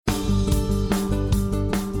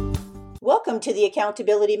Welcome to the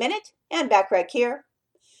Accountability Minute. Ann Bachrach here.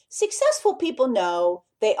 Successful people know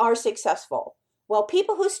they are successful, while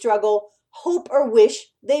people who struggle hope or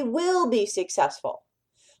wish they will be successful.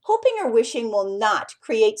 Hoping or wishing will not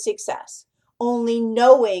create success. Only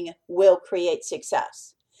knowing will create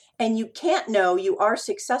success. And you can't know you are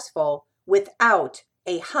successful without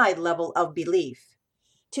a high level of belief.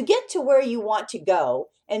 To get to where you want to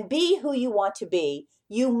go and be who you want to be,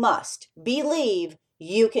 you must believe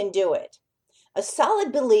you can do it. A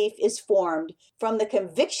solid belief is formed from the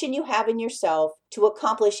conviction you have in yourself to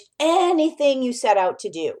accomplish anything you set out to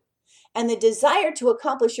do, and the desire to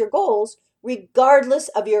accomplish your goals regardless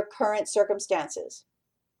of your current circumstances.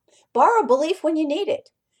 Borrow belief when you need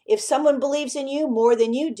it. If someone believes in you more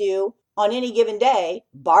than you do on any given day,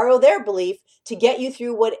 borrow their belief to get you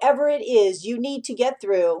through whatever it is you need to get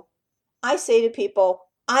through. I say to people,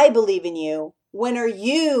 I believe in you. When are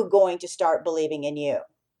you going to start believing in you?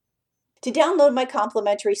 To download my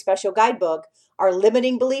complimentary special guidebook, Are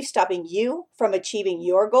Limiting Beliefs Stopping You from Achieving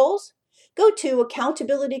Your Goals? Go to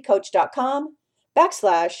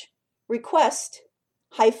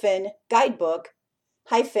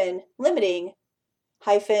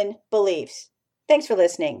accountabilitycoach.com/request-guidebook-limiting-beliefs. Thanks for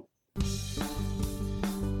listening.